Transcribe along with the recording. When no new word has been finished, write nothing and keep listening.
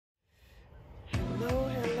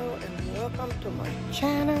to my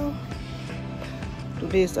channel.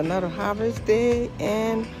 Today is another harvest day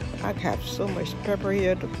and I have so much pepper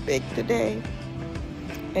here to bake today,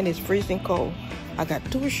 and it's freezing cold. I got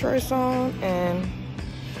 2 shirts on and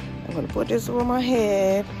I'm gonna put this over my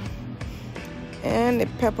head, and the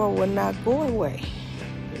pepper will not go away.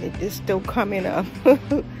 It is still coming up.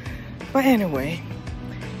 But anyway,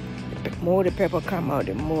 the more the pepper come out,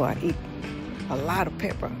 the more I eat a lot of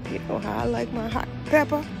pepper. You know how I like my hot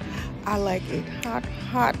pepper? I like it hot,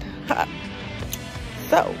 hot, hot.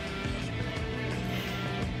 So,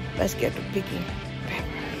 let's get to picking pepper.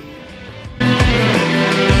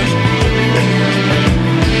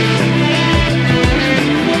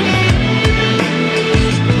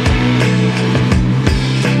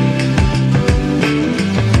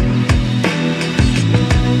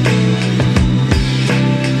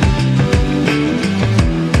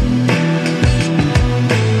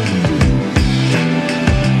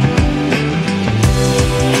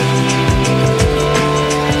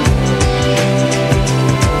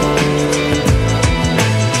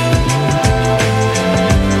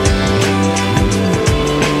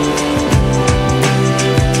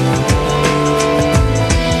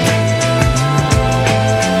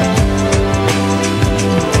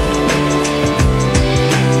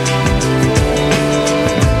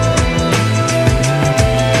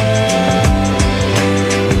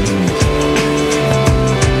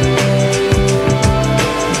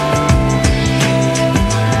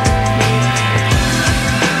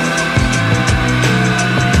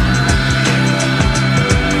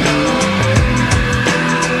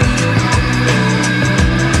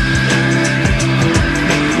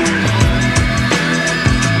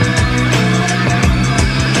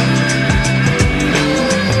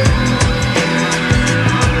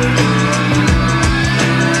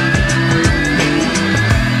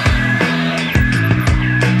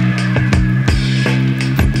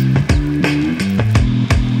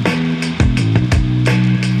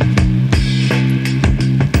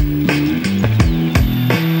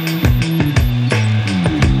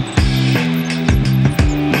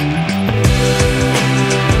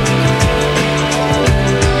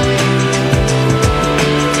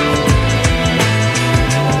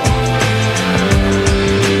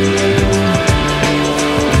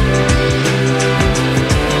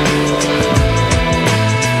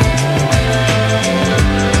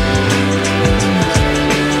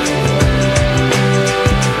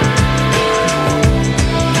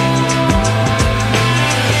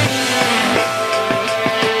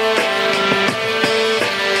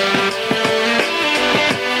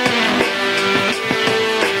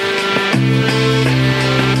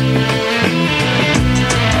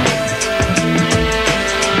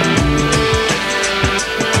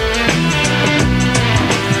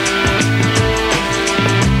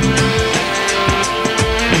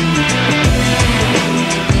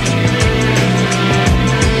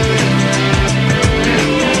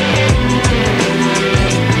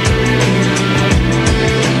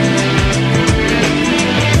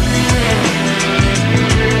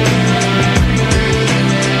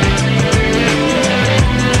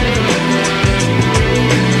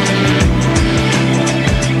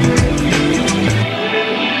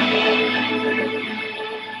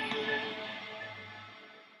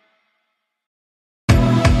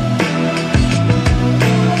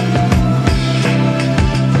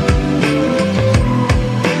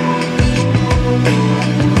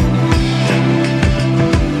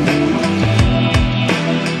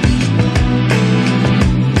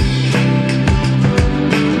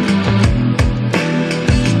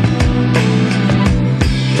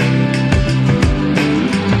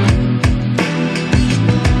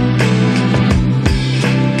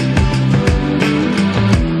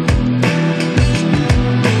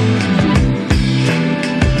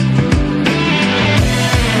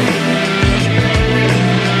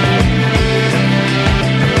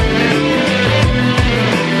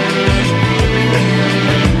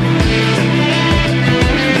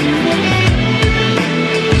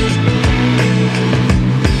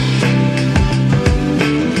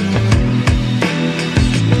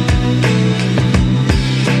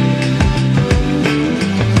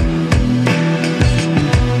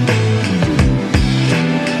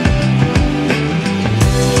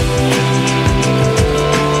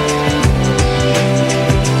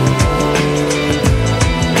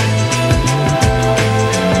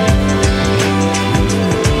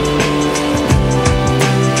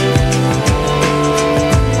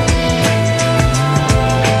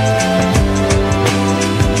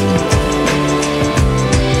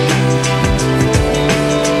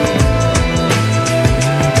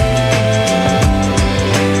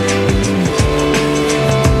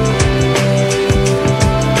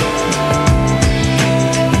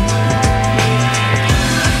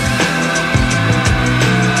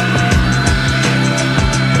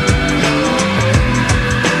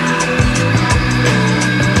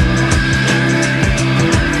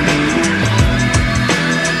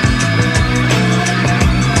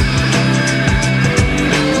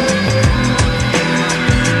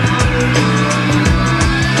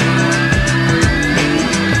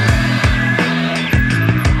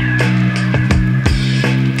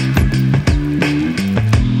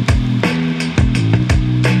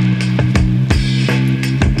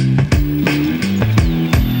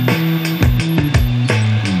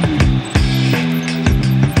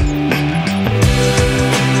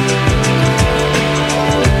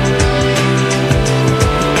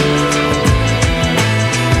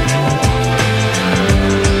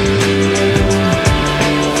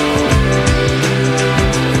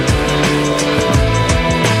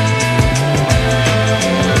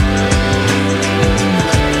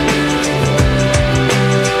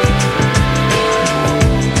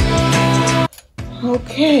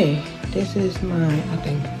 This is my, I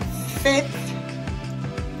think, 5th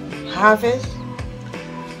harvest.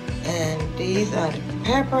 And these are the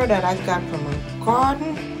pepper that I got from my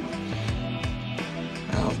garden.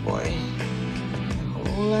 Oh boy, a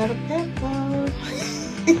whole lot of pepper.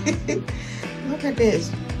 Look at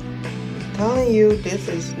this. I'm telling you, this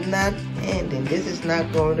is not ending. This is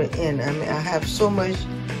not going to end. I mean, I have so much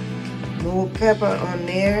more pepper on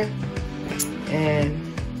there. And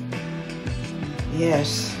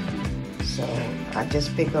yes, so I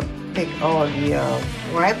just pick all the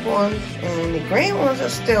ripe ones, and the green ones are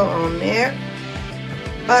still on there,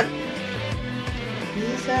 but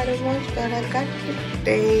these are the ones that I got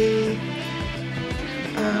today.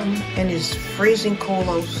 And it's freezing cold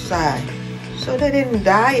outside, so they didn't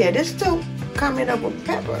die yet. They're still coming up with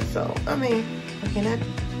pepper. So I mean, what can I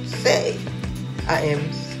say? I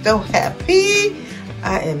am so happy.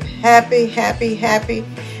 I am happy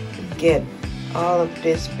to get all of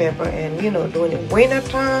this pepper. And you know, during the winter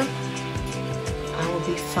time, I will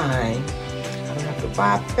be fine. I don't have to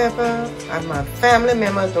buy pepper. My family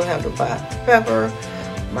members don't have to buy pepper.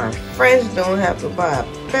 My friends don't have to buy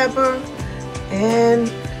pepper.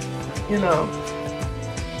 And you know,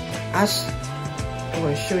 I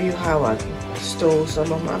will show you how I store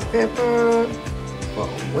some of my pepper for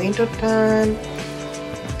winter time.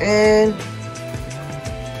 And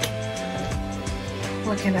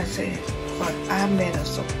what can I say? But I made a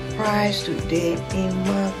surprise today in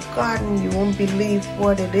my garden. You won't believe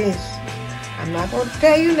what it is. I'm not going to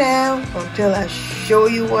tell you now until I show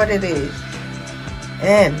you what it is.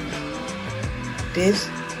 And this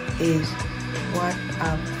is what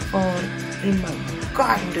I found in my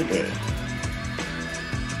garden today.